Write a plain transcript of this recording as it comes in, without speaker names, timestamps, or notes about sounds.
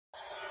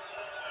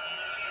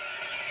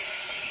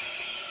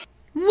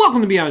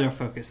welcome to Beyond Our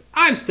Focus.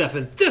 I'm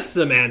Stefan, this is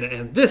Amanda,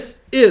 and this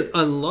is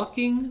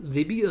Unlocking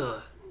the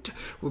Beyond,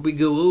 where we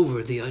go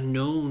over the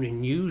unknown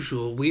and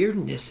usual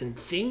weirdness and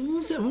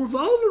things that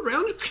revolve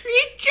around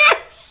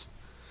creatures.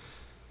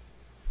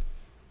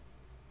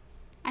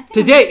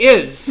 Today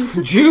is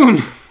June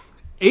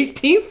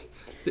 18th?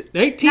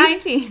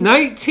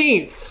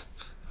 19th.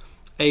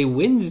 A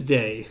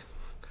Wednesday.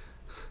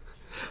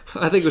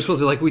 I think we're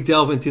supposed to, we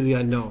delve into the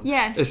unknown.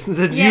 Yes. It's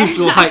the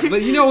usual hype.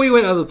 But, we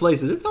went other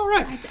places. It's all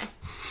right.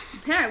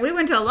 We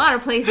went to a lot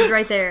of places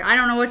right there. I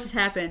don't know what just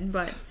happened,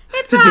 but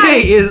it's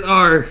Today fine. is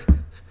our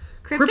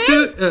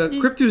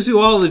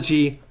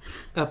cryptozoology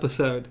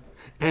episode.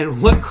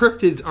 And what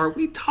cryptids are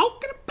we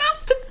talking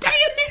about today,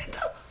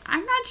 Amanda?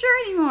 I'm not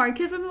sure anymore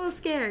because I'm a little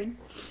scared.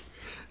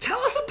 Tell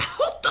us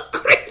about the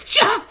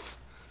creatures.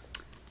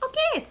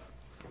 Okay.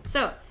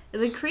 So,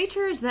 the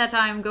creatures that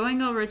I'm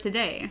going over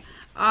today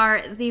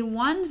are the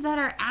ones that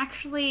are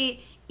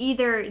actually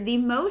either the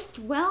most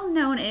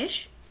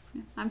well-known-ish.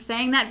 I'm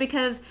saying that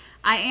because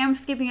I am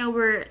skipping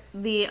over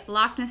the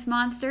Loch Ness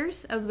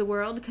Monsters of the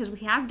world because we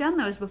have done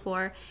those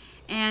before,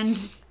 and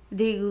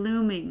the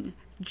looming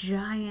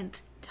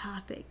giant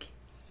topic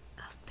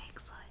of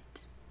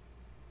Bigfoot.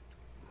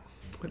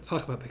 Let's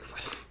talk about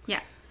Bigfoot. Yeah.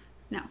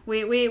 No.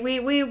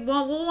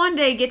 We'll one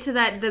day get to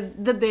that,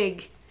 the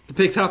big... The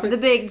big topic? The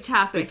big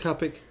topic. Big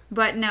topic.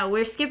 But no,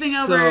 we're skipping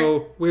over...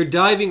 So, we're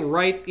diving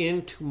right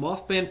into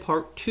Mothman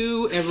Part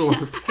 2.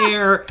 Everyone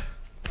prepare.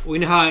 We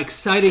know how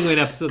exciting an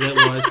episode that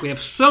was. We have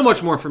so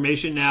much more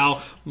information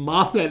now.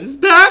 Mothman is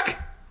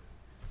back!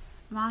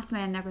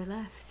 Mothman never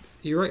left.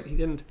 You're right, he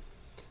didn't.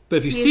 But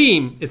if you see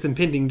him, it's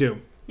impending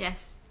doom.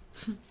 Yes.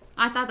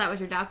 I thought that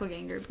was your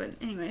doppelganger, but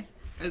anyways.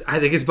 I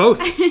think it's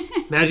both.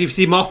 Imagine if you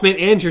see Mothman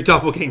and your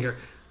doppelganger.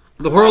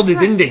 The world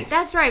is ending.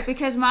 That's right,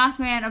 because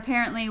Mothman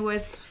apparently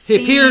was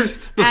He appears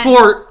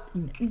before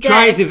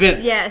giant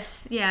events.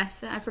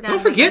 Yes. I forgot. Don't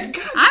forget.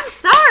 God. I'm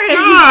sorry.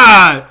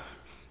 God.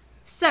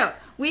 So,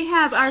 we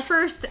have our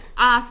first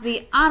off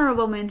the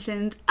honorable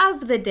mentions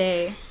of the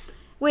day,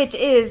 which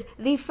is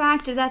the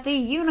fact that the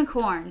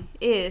unicorn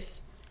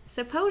is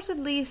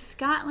supposedly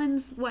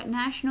Scotland's,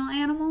 national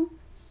animal?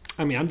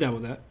 I mean, I'm down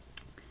with that.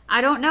 I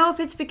don't know if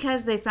it's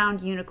because they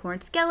found unicorn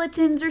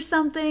skeletons or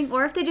something,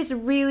 or if they just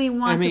really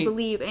want to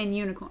believe in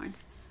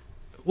unicorns.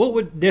 What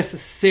would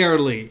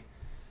necessarily...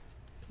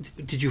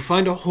 Did you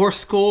find a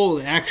horse skull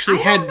that actually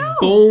had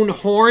bone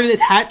horn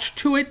attached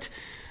to it?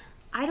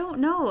 I don't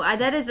know.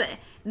 That is...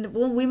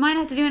 Well, we might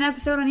have to do an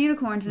episode on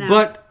unicorns now.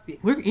 But,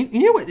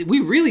 you know what?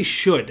 We really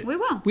should. We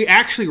will. We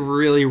actually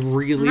really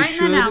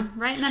should.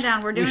 Writing that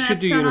down. We're doing an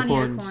episode on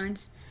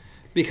unicorns.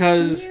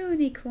 Because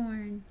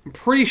unicorn. I'm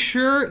pretty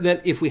sure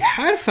that if we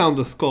had found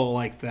a skull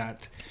like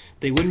that,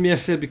 they wouldn't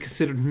necessarily be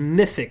considered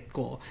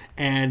mythical.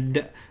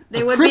 And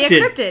they would be a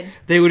cryptid.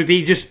 They would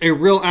be just a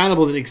real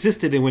animal that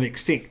existed and went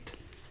extinct.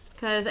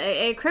 Because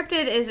a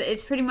cryptid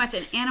it's pretty much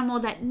an animal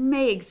that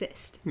may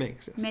exist. May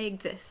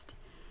exist.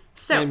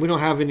 So, and we don't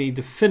have any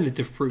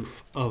definitive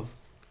proof of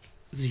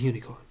the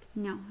unicorn.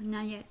 No,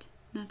 not yet.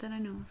 Not that I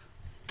know of.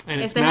 And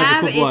if it's they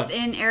magical have, blood. It's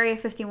in Area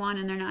 51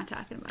 and they're not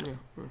talking about it.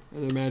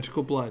 And they're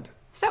magical blood.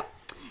 So,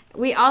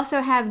 we also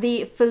have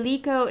the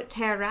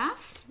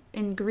Phyllikoteras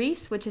in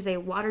Greece, which is a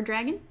water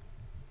dragon.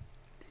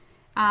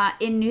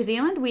 In New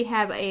Zealand, we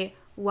have a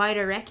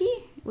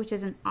Waitareki, which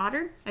is an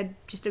otter.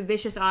 Just a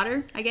vicious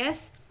otter, I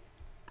guess.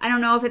 I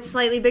don't know if it's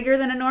slightly bigger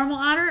than a normal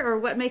otter or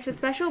what makes it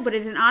special, but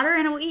it's an otter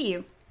and it will eat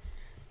you.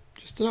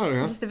 Just an otter,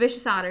 huh? Just a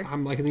vicious otter.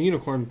 I'm liking the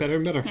unicorn better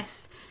and better.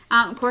 Yes.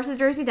 Of course, the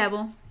Jersey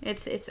Devil.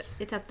 It's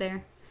up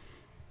there.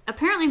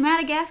 Apparently,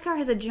 Madagascar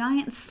has a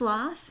giant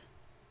sloth.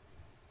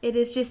 It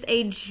is just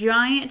a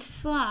giant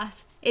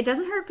sloth. It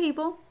doesn't hurt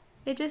people.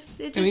 It just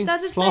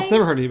does its sloths thing.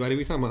 never hurt anybody.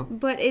 We talking about?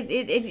 But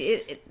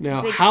it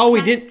now how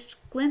we did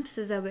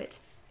glimpses of it.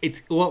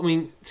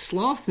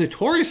 Sloths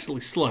notoriously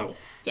slow.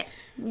 Yeah.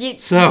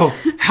 So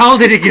how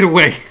did it get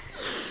away?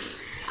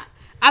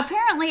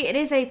 Apparently, it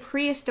is a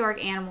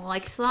prehistoric animal.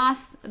 Like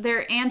sloths,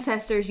 their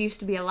ancestors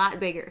used to be a lot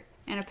bigger.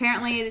 And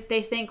apparently,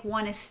 they think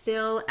one is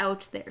still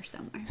out there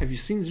somewhere. Have you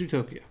seen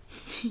Zootopia?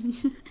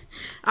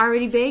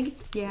 Already big?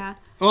 Yeah.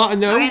 Well,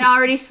 no. And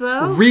already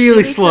slow?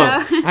 Really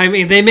slow. I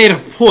mean, they made a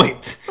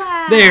point.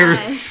 Bye. They're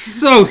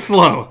so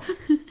slow.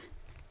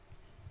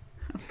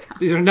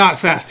 These are not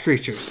fast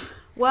creatures.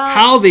 Well,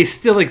 how they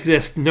still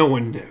exist, no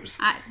one knows.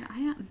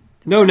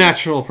 No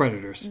natural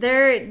predators.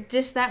 They're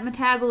just that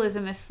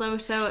metabolism is slow,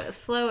 so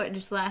slow it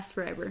just lasts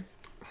forever.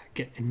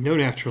 No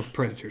natural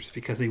predators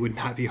because they would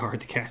not be hard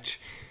to catch.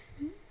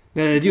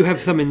 Now, they do have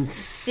some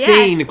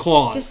insane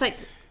claws. Just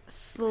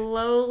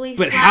slowly.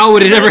 But how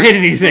would it ever hit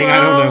anything? I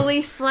don't know.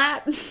 Slowly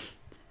slap.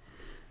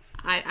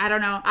 I don't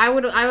know. I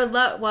would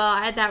love.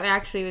 Well, that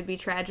actually would be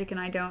tragic, and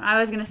I don't. I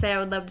was gonna say I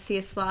would love to see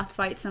a sloth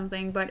fight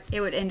something, but it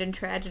would end in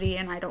tragedy,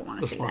 and I don't want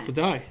to see that. The sloth would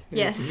die.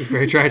 Yes, it's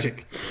very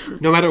tragic.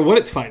 No matter what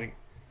it's fighting.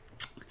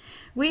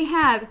 We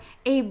have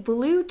a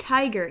blue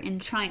tiger in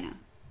China.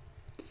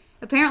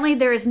 Apparently,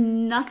 there is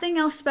nothing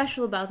else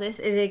special about this.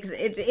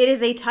 It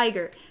is a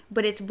tiger,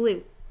 but it's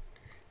blue.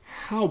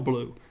 How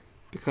blue?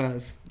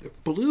 because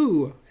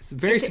blue is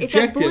very It's a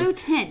subjective. blue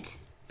tint,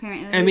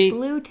 apparently. I mean,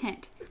 blue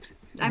tint.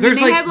 There's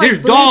they have, there's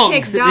blue dogs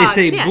chick that dogs,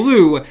 they say yes.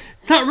 blue.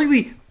 Not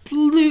really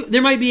blue.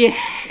 There might be a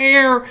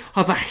hair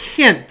of a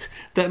hint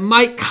that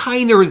might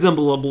kind of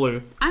resemble a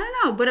blue. I don't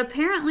know, but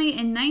apparently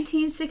in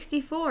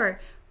 1964,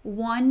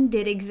 one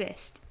did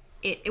exist.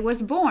 It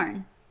was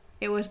born.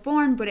 It was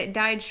born, but it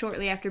died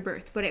shortly after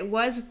birth. But it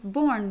was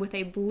born with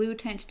a blue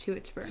tint to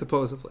its birth.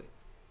 Supposedly.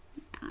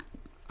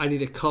 I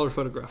need a color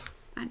photograph.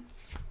 I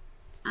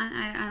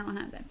don't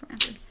have that for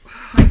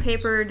my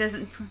paper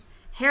doesn't.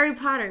 Harry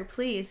Potter,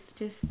 please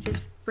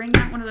just bring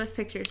out one of those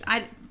pictures.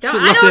 I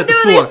don't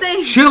do these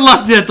things. Should have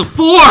left it at the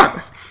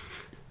 4.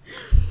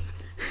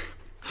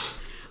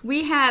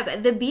 We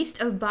have the Beast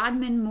of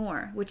Bodmin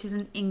Moor, which is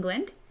in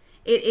England.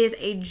 It is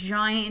a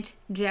giant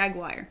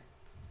jaguar.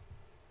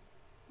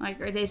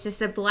 It's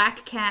just a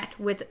black cat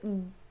with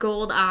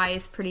gold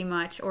eyes, pretty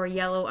much, or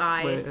yellow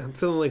eyes. Wait, I'm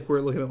feeling like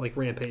we're looking at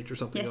Rampage or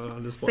something Yes.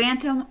 on this point.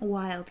 Phantom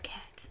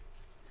Wildcat.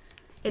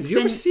 Did you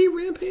ever see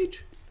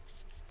Rampage?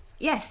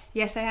 Yes,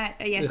 I had.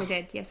 Yes, I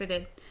did. Yes, I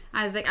did.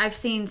 I was like, I've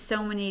seen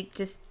so many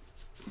just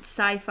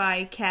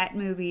sci-fi cat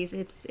movies.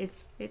 It's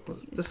good.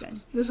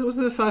 This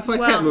wasn't a sci-fi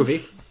Well, cat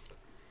movie.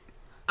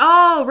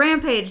 Oh,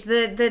 Rampage,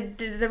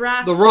 the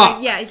Rock. The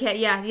Rock. Yeah,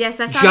 yes,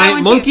 I saw that Giant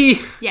one monkey.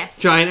 too. Yes.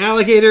 Giant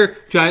alligator.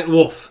 Giant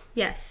wolf.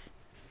 Yes.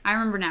 I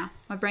remember now.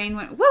 My brain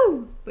went,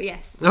 woo! But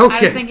yes. Okay.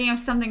 I was thinking of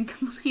something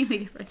completely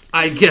different.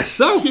 I guess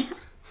so.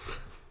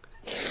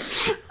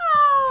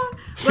 Oh,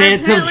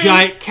 Phantom apparently-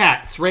 giant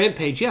cats.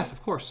 Rampage, yes,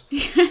 of course.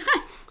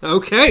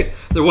 Okay.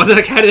 There wasn't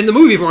a cat in the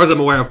movie, as far as I'm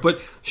aware of,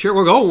 but sure,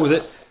 we're going with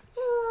it.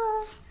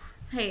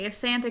 Hey, if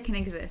Santa can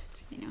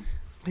exist,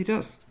 He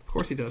does. Of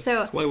course he does.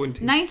 So, Why wouldn't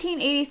he?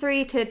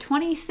 1983 to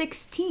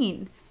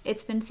 2016,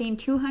 it's been seen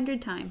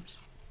 200 times.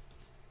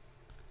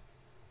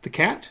 The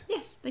cat?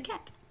 Yes, the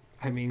cat.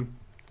 I mean,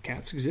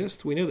 cats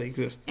exist. We know they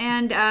exist.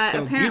 And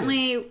Don't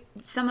apparently,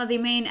 some of the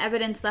main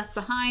evidence left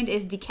behind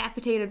is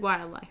decapitated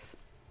wildlife.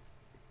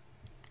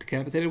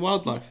 Decapitated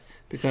wildlife.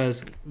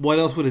 Because what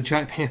else would a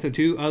giant panther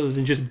do other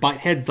than just bite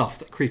heads off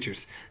the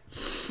creatures?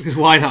 Because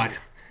why not?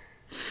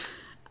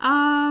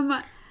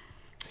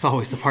 It's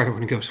always the part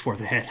when it goes for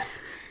the head.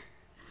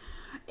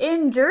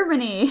 In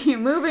Germany,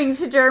 moving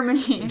to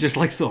Germany. Just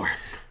like Thor.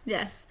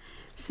 Yes.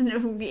 So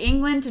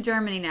England to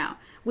Germany now.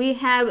 We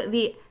have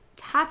the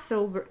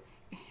Tatzelwurm.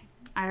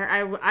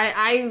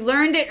 I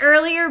learned it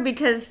earlier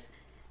because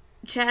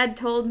Chad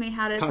told me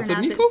how to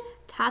pronounce it.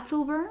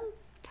 Tatzelwurm?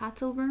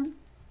 Tatzelwurm?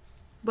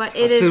 But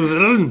it is...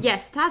 Tatzelwurm.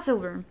 Yes,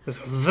 Tatzelwurm.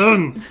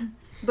 Tatzelwurm.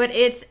 But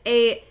it's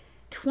a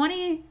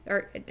 20...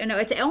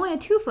 it's only a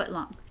 2 foot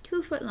long.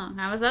 2 foot long.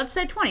 I was about to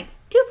say 20.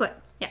 2 foot.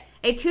 Yeah.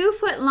 A 2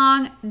 foot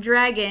long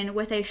dragon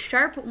with a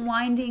sharp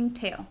winding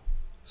tail.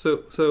 It's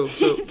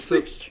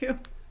Mushu.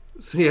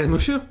 Yeah,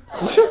 Mushu?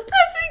 That's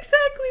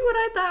exactly what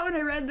I thought when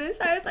I read this.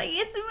 I was like,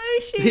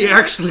 it's Mushu. He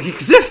actually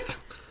exists.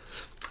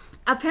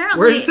 Apparently.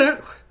 Where is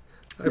that?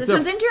 This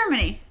one's in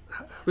Germany.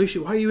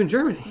 Mushu, why are you in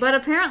Germany? But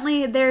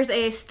apparently there's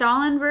a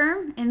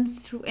Stahlenwurm in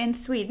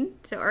Sweden.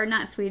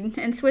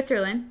 In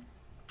Switzerland.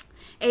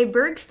 A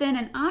Bergsten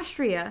in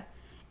Austria.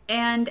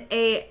 And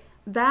a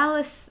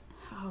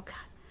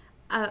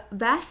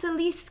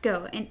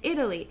Basilisco in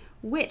Italy.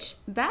 Which,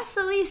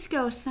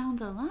 Basilisco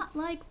sounds a lot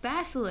like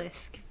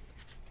basilisk.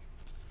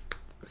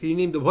 Okay, you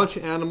named a bunch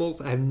of animals.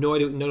 I have no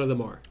idea what none of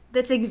them are.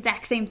 That's the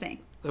exact same thing.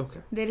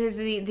 Okay. That is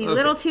the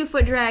little 2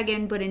 foot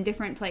dragon, but in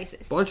different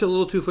places. Bunch of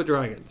little 2 foot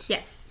dragons.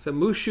 Yes. So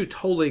Mushu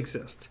totally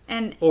exists.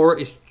 Or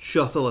it's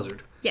just a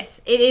lizard.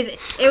 Yes, it is.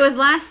 It was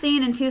last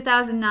seen in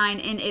 2009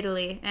 in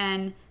Italy,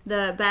 and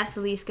the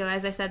Basilisco,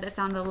 as I said, that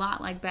sounds a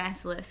lot like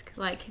basilisk.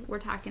 Like we're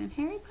talking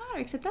Harry Potter,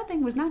 except that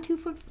thing was not 2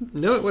 foot.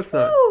 No, it was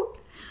not.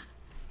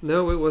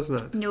 No, it was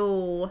not.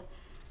 No.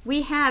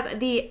 We have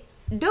the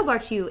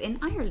Dobarchu in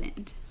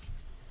Ireland,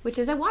 which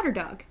is a water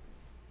dog.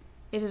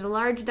 It is a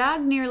large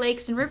dog near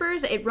lakes and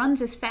rivers. It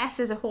runs as fast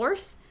as a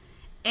horse,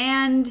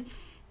 and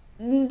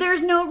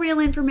there's no real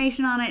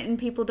information on it, and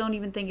people don't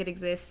even think it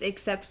exists,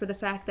 except for the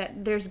fact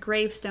that there's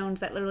gravestones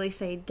that literally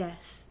say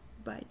 "Death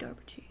by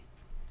Dobarchu."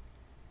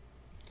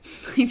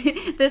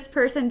 This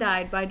person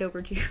died by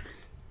Dobarchu.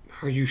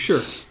 Are you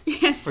sure?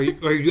 Yes. Are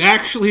you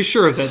actually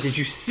sure of that? Did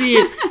you see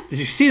it? Did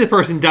you see the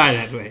person die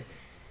that way?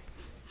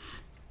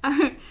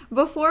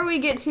 Before we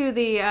get to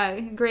the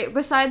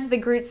besides the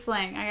Groot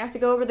slang, I have to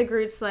go over the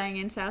Groot slang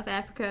in South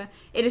Africa.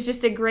 It is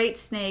just a great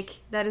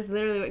snake. That is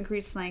literally what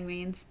Groot slang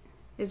means.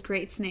 Is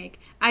great snake.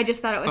 I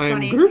just thought it was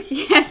funny. I am Groot?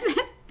 Yes,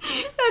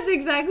 that's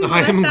exactly what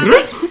I am thought.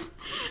 Groot?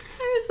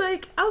 I was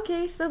like,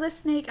 okay, so the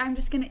snake,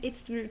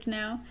 it's Groot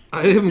now.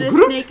 I am the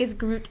Groot? snake is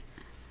Groot.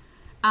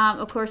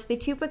 Of course, the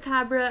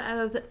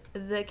chupacabra of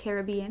the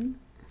Caribbean.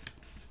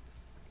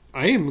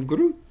 I am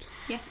Groot.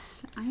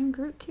 Yes, I am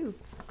Groot too.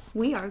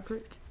 We are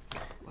Groot.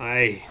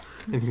 I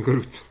am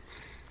Groot.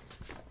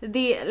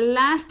 The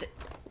last,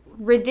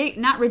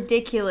 not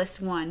ridiculous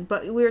one,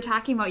 but we were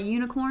talking about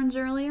unicorns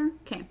earlier.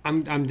 Okay.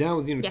 I'm down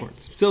with unicorns.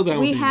 Yes. Still down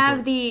with We unicorns.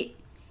 have the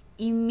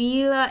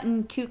Emila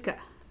Ntuka,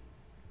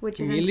 which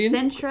is Emilian?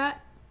 in Centra.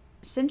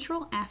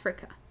 Central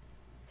Africa.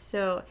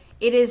 So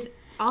it is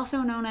also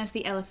known as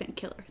the elephant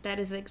killer. That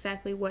is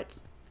exactly what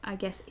I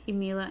guess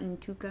Emila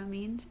Ntuka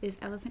means, is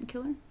elephant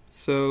killer.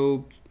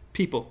 So,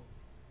 people.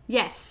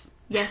 Yes.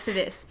 Yes, it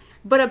is.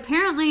 But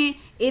apparently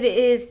it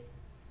is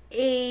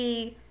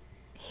a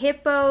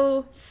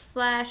hippo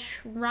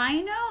 /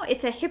 rhino.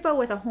 It's a hippo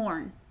with a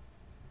horn.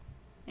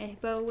 A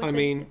hippo with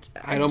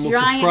I'd almost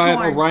describe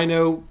horn. a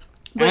rhino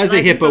as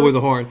a hippo with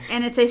a horn.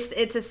 And it's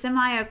a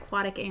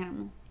semi-aquatic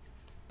animal.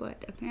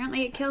 But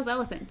apparently it kills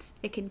elephants.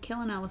 It can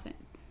kill an elephant.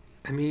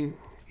 I mean,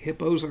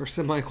 hippos are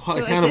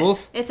semi-aquatic So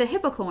animals. It's a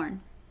hippocorn.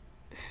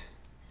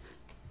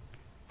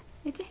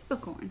 It's a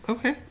hippocorn.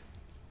 Okay.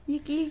 You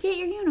get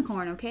your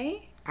unicorn,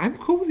 okay? I'm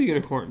cool with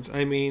unicorns.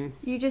 I mean,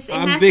 It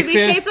I'm has a big to be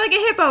fan. shaped like a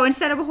hippo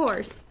instead of a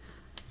horse.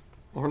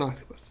 Or an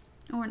octopus.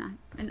 Or not.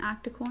 An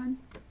octocorn.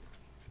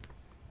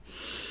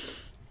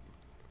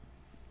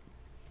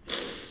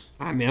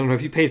 I mean, I don't know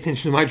if you paid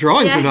attention to my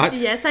drawings or not.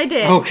 Yes, I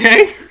did.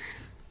 Okay.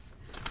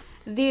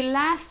 The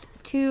last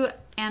two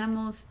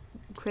animals,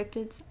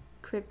 cryptid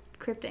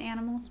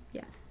animals,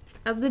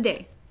 of the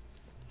day.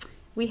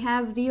 We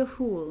have the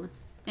ahul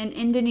in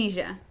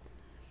Indonesia.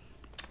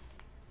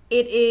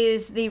 It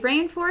is the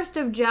rainforest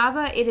of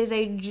Java. It is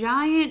a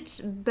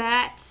giant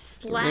bat /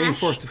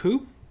 Rainforest of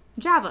who?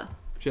 Java.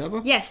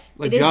 Java? Yes.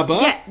 Like it is-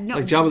 Jabba? Yeah, no.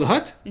 Like Jabba the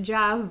Hutt?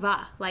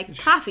 Java. Like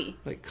coffee.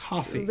 Like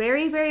coffee.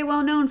 Very, very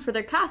well known for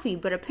their coffee,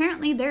 but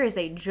apparently there is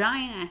a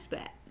giant ass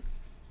bat.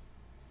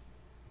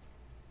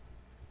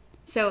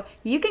 So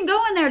you can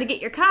go in there to get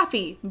your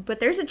coffee, but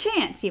there's a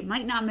chance you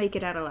might not make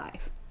it out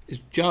alive.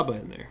 Is Jabba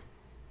in there?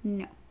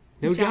 No.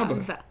 No Jabba.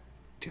 Java.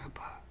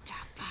 Jabba.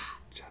 Java. Jabba.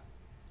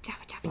 Java,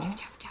 Java, Java,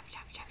 Java, Java,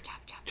 Java,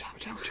 Java, Java,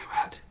 Java, Jabba.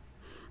 Jabba.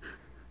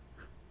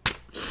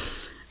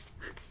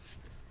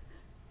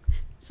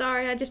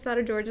 Sorry, I just thought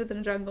of George in the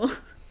jungle.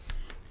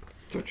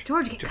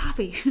 George, get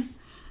coffee.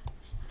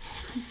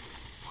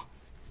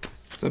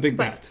 It's a big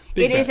But bat.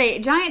 Big it is bat. a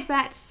giant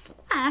bat /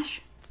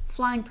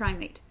 flying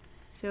primate.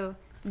 So,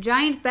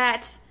 giant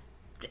bat,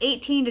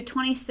 18 to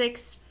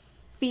 26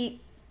 feet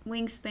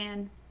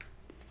wingspan,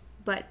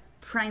 but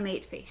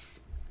primate face.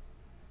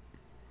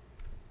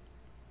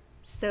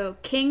 So,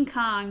 King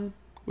Kong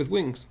With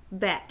wings.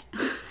 bat.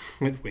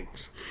 With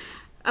wings.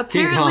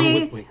 Apparently, King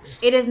Kong with wings.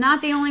 it is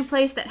not the only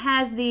place that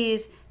has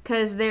these,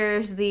 because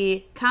there's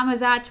the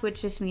Kamazat,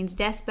 which just means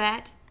death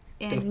bat,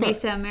 in Death bat.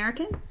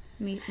 Mesoamerican.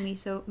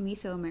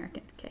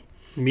 Mesoamerican. Okay.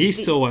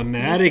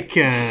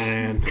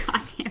 Mesoamerican.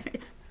 God damn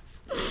it.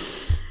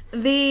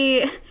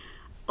 The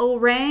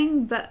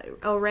orang bat.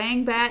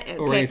 Okay.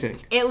 Orangutan.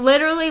 It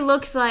literally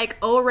looks like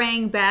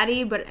orang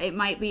batty, but it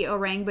might be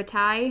orang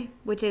batai,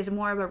 which is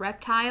more of a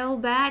reptile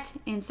bat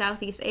in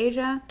Southeast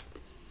Asia.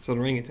 So an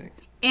orangutan.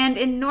 And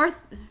in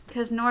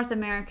because North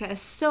America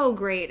is so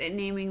great at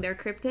naming their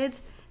cryptids,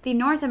 the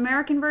North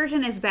American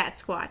version is Bat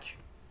Squatch.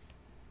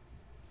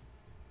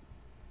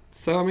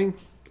 So, I mean,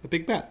 a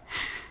big bat.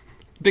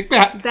 Big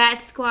bat. Bat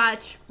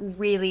Squatch,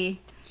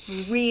 really,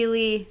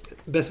 really...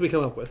 Best we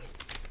come up with.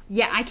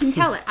 Yeah, I can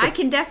tell it. I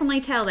can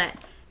definitely tell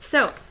that.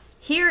 So,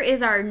 here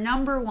is our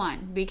number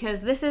one,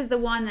 because this is the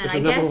one that Is I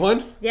it guess... number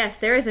one? Yes,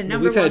 there is a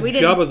number We've had one.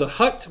 Jabba the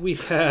Hutt.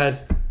 We've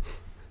had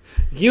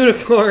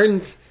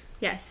unicorns.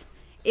 Yes.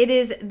 It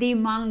is the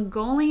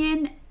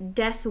Mongolian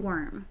death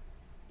worm,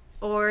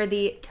 or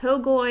the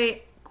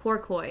Togoi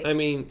Korkoi. I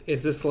mean,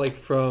 is this like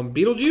from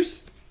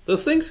Beetlejuice?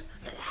 Those things?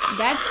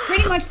 That's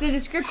pretty much the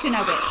description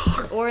of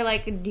it. Or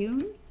like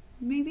Dune,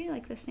 maybe?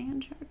 Like the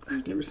sand shark from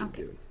I've Dune? never seen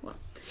Okay, Dune. well.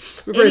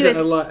 We've heard that Anyways,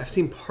 a lot. I've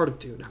seen part of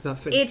Dune. I've not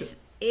finished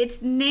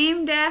It's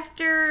named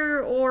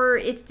after, or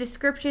its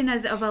description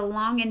as of a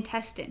long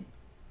intestine.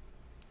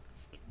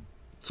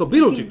 So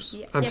Beetlejuice.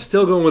 Yeah, I'm yep.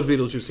 still going with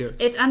Beetlejuice here.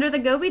 It's under the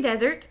Gobi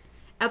Desert.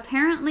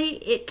 Apparently,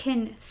 it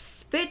can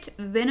spit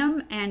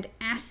venom and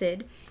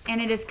acid,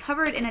 and it is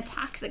covered in a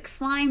toxic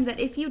slime that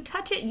if you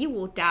touch it, you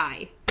will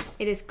die.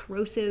 It is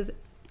corrosive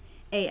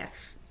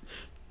AF.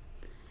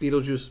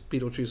 Beetlejuice,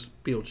 Beetlejuice,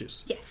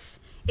 Beetlejuice. Yes.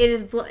 It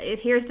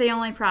is. Here's the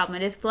only problem.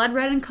 It is blood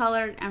red in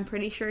color. I'm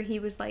pretty sure he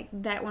was like,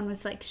 that one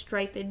was like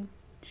stripe.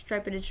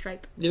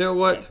 You know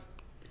what? Okay.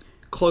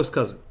 Close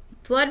cousin.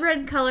 Blood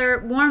red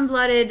color,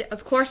 warm-blooded.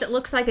 Of course, it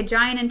looks like a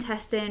giant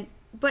intestine.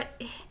 But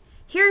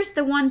here's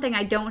the one thing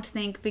I don't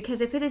think,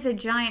 because if it is a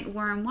giant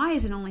worm, why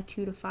is it only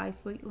 2 to 5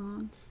 feet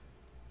long?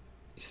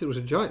 You said it was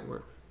a giant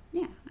worm.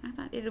 Yeah, I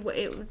thought it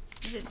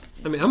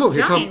I mean, I'm over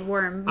here giant talking.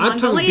 worm. I'm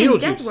talking Mongolian Beetlejuice.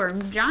 death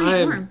worm. Giant I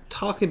am worm.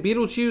 talking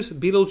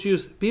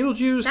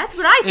Beetlejuice. That's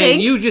what I think.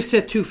 And you just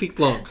said 2 feet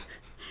long.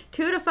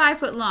 2 to 5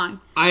 foot long.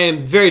 I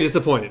am very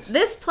disappointed.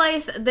 This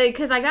place,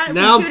 because I got it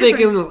Now I'm from two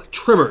different- thinking like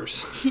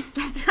trimmers.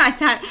 That's what I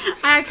thought.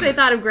 I actually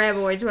thought of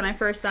graboids when I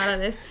first thought of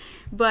this.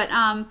 But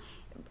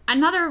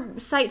another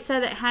site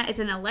said that it's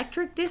an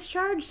electric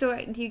discharge, so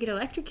do you get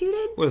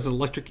electrocuted? What is it,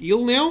 electric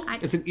eel now?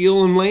 It's an eel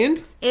on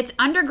land? It's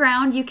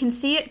underground. You can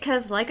see it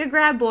because, like a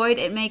graboid,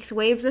 it makes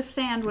waves of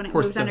sand when it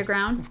moves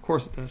underground. Of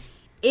course it does.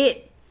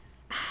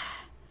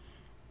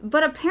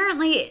 But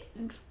apparently,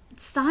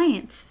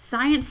 Science.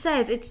 Science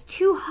says it's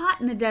too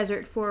hot in the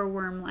desert for a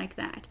worm like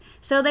that.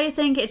 So they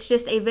think it's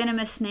just a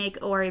venomous snake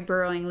or a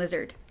burrowing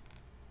lizard.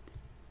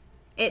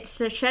 It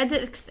sheds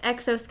its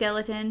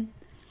exoskeleton,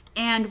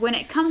 and when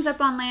it comes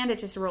up on land, it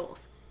just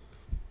rolls.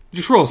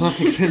 Just rolls, huh?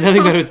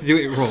 Nothing better to do,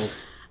 it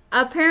rolls.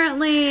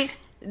 Apparently,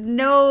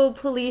 no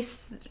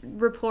police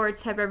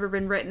reports have ever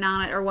been written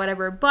on it or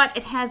whatever, but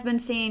it has been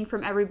seen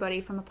from everybody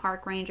from a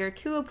park ranger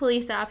to a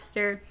police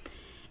officer.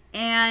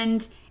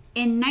 And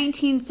in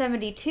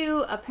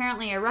 1972,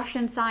 apparently a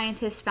Russian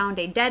scientist found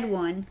a dead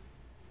one.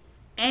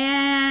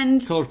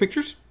 And Color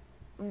pictures?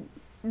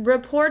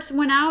 reports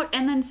went out,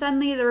 and then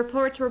suddenly the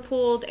reports were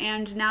pulled,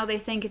 and now they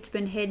think it's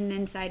been hidden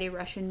inside a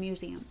Russian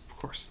museum. Of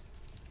course.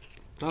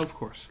 Of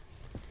course.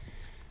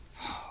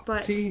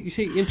 But You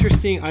see,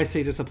 interesting, I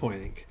say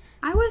disappointing.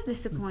 I was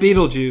disappointed.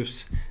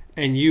 Beetlejuice,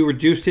 and you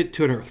reduced it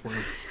to an earthworm.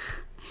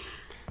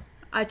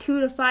 A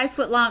 2 to 5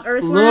 foot long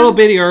earthworm. Little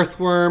bitty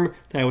earthworm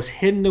that was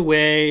hidden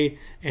away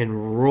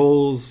and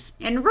rolls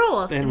And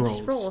rolls. and It rolls,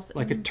 just rolls.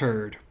 like a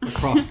turd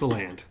across the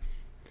land.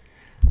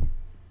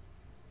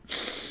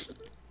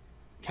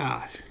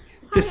 God,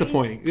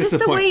 disappointing. Just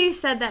the way you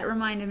said that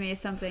reminded me of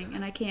something,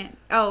 and I can't.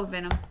 Oh,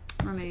 Venom.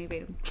 Reminded me of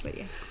Venom. But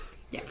yeah.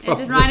 Yeah, it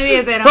just reminded me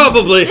of Venom.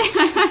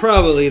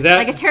 Probably that.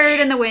 Like a turd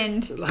in the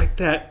wind. Like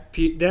that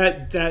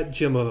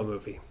gem of a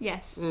movie.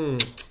 Yes.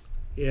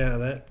 Yeah,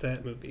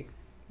 that movie.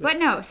 But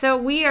no, so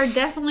we are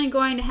definitely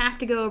going to have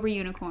to go over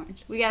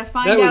unicorns. We got to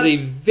find That out. was a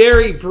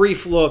very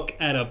brief look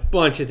at a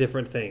bunch of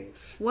different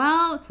things.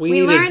 Well, We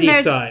we need a learned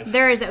deep dive.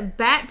 there's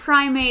bat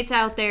primates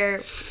out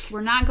there. We're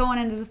not going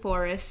into the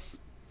forests.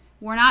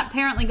 We're not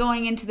apparently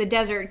going into the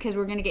desert because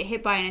we're going to get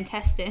hit by an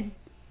intestine.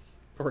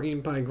 Or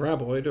eaten by a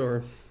graboid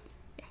or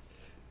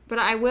But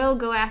I will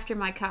go after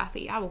my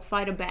coffee. I will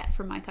fight a bat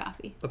for my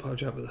coffee. a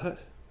Jabba the Hutt.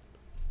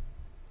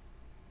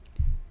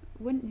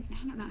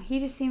 I don't know. He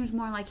just seems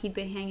more like he'd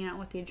been hanging out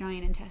with the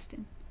giant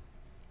intestine.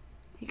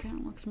 He kind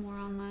of looks more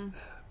on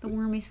the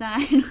wormy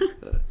side.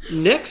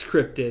 Next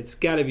cryptid's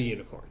got to be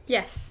unicorns.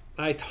 Yes.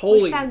 I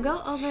totally We shall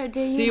go over to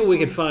see what we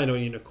can find on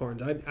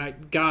unicorns.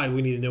 God,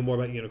 we need to know more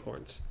about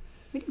unicorns.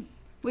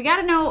 We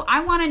gotta know.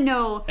 I want to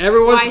know.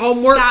 Everyone's why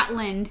homework.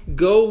 Scotland.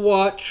 Go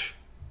watch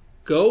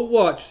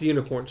the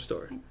Unicorn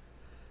Story,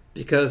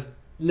 because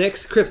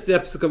next cryptid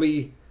episode is gonna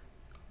be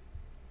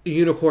a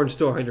Unicorn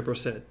Story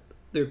 100%.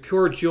 They're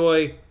pure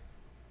joy.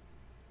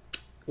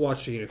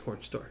 Watch the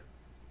Unicorn Story.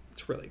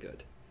 It's really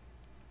good,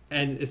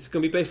 and it's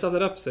gonna be based off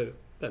that episode,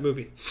 that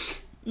movie.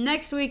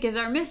 Next week is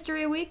our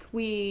mystery week.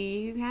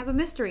 We have a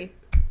mystery.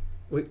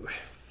 We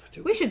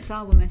should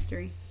solve a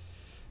mystery.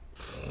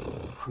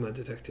 I'm not a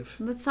detective.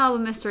 Let's solve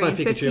a mystery Find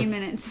in 15 Pikachu.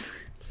 minutes.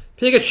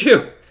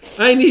 Pikachu,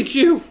 I need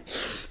you.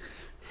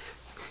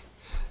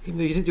 Even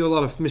though you didn't do a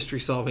lot of mystery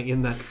solving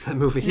in that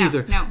movie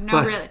either. No,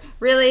 But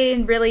really,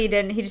 he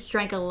didn't. He just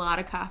drank a lot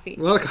of coffee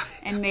a lot of coffee.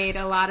 and made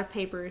a lot of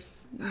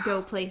papers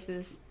go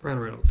places. Ryan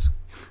Reynolds.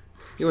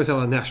 You want to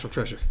tell a national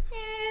treasure.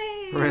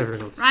 Yay! Ryan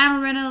Reynolds.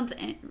 Ryan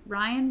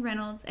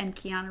Reynolds and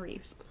Keanu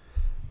Reeves.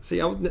 See,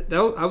 I was going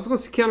to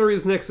see Keanu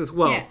Reeves next as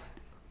well. Yeah.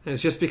 And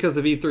it's just because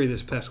of E3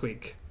 this past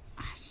week.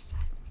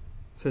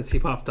 Since he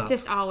popped up.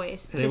 Just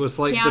always. And it Just was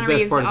like Keanu the best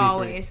Reeves part of E3.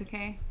 always,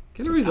 okay? Keanu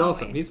Just Reeves is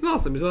awesome. always. He's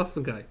an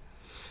awesome guy.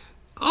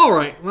 All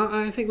right. Well,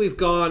 I think we've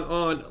gone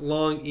on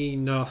long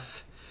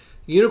enough.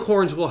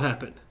 Unicorns will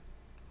happen.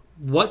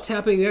 What's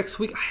happening next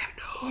week? I have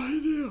no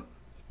idea.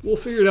 We'll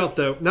figure it out,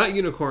 though. Not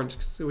unicorns,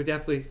 so we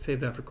definitely save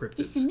that for cryptids.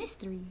 It's a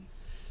mystery.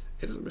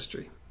 It is a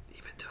mystery,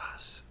 even to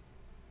us.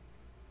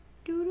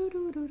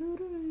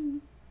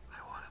 Do-do-do-do-do-do. I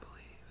want to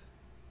believe.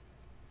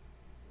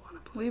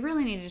 We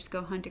really need to just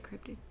go hunt a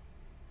cryptid.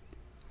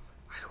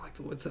 I don't like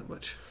the woods that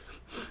much.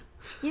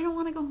 You don't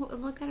want to go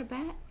look at a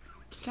bat?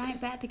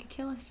 Giant bat that could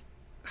kill us?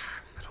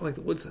 I don't like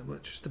the woods that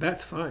much. The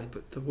bat's fine,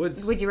 but the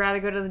woods... Would you rather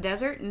go to the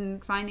desert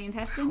and find the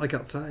intestine? I like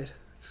outside.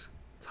 It's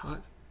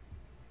hot.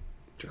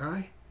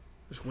 Dry.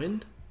 There's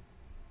wind.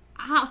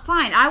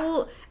 Fine. I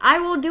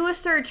will do a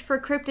search for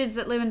cryptids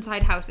that live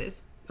inside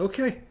houses.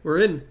 Okay, we're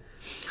in.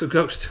 So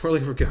Ghost. We're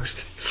looking for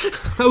Ghost.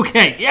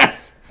 Okay,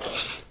 yes!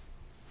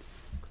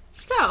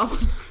 So,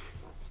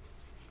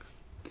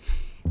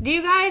 do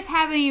you guys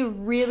have any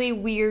really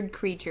weird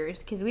creatures?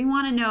 Because we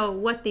want to know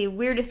what the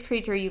weirdest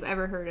creature you've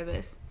ever heard of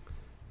is.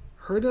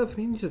 Heard of? I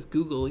mean, just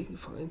Google. You can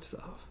find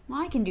stuff.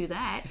 Well, I can do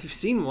that. If you've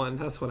seen one,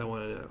 that's what I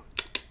want to know.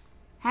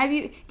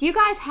 Do you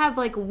guys have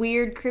like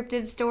weird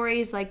cryptid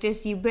stories? Like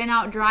just you've been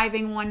out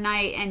driving one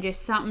night and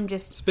just something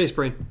just... Space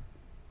Brain.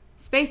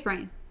 Space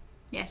brain.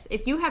 Yes,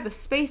 if you have a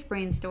space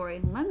brain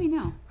story, let me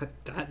know.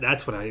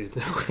 That's what I need to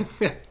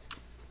know.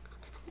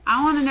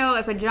 I want to know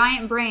if a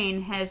giant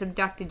brain has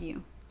abducted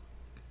you.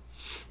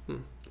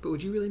 But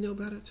would you really know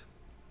about it?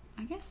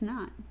 I guess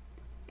not.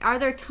 Are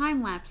there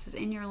time lapses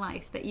in your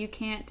life that you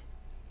can't...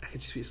 I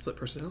could just be a split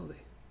personality.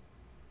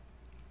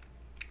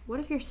 What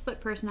if your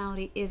split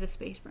personality is a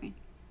space brain?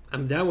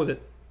 I'm down with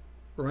it.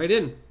 Right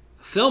in.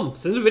 Film.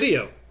 Send a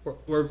video.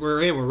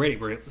 We're in. We're ready.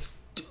 Let's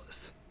do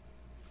this.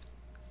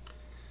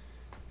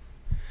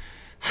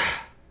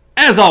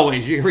 As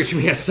always, you can reach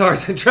me at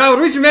Stars and Travel.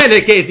 Reach Amanda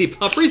at Casey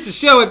Pump. Reach the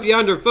show at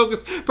Beyond Our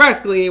Focus,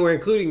 practically anywhere,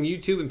 including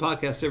YouTube and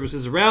podcast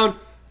services around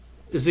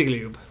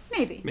Ziglube.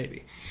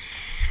 Maybe.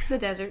 The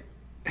desert.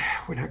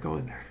 We're not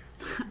going there.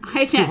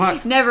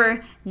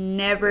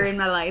 Never in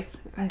my life.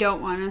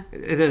 Don't wanna.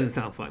 It doesn't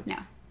sound fun. No.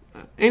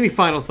 Any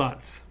final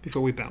thoughts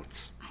before we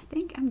bounce? I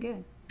think I'm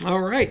good.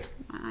 All right.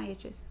 My eye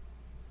itches.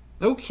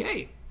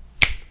 Okay.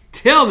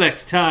 Till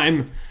next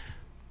time,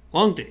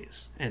 long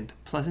days and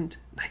pleasant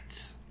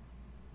nights.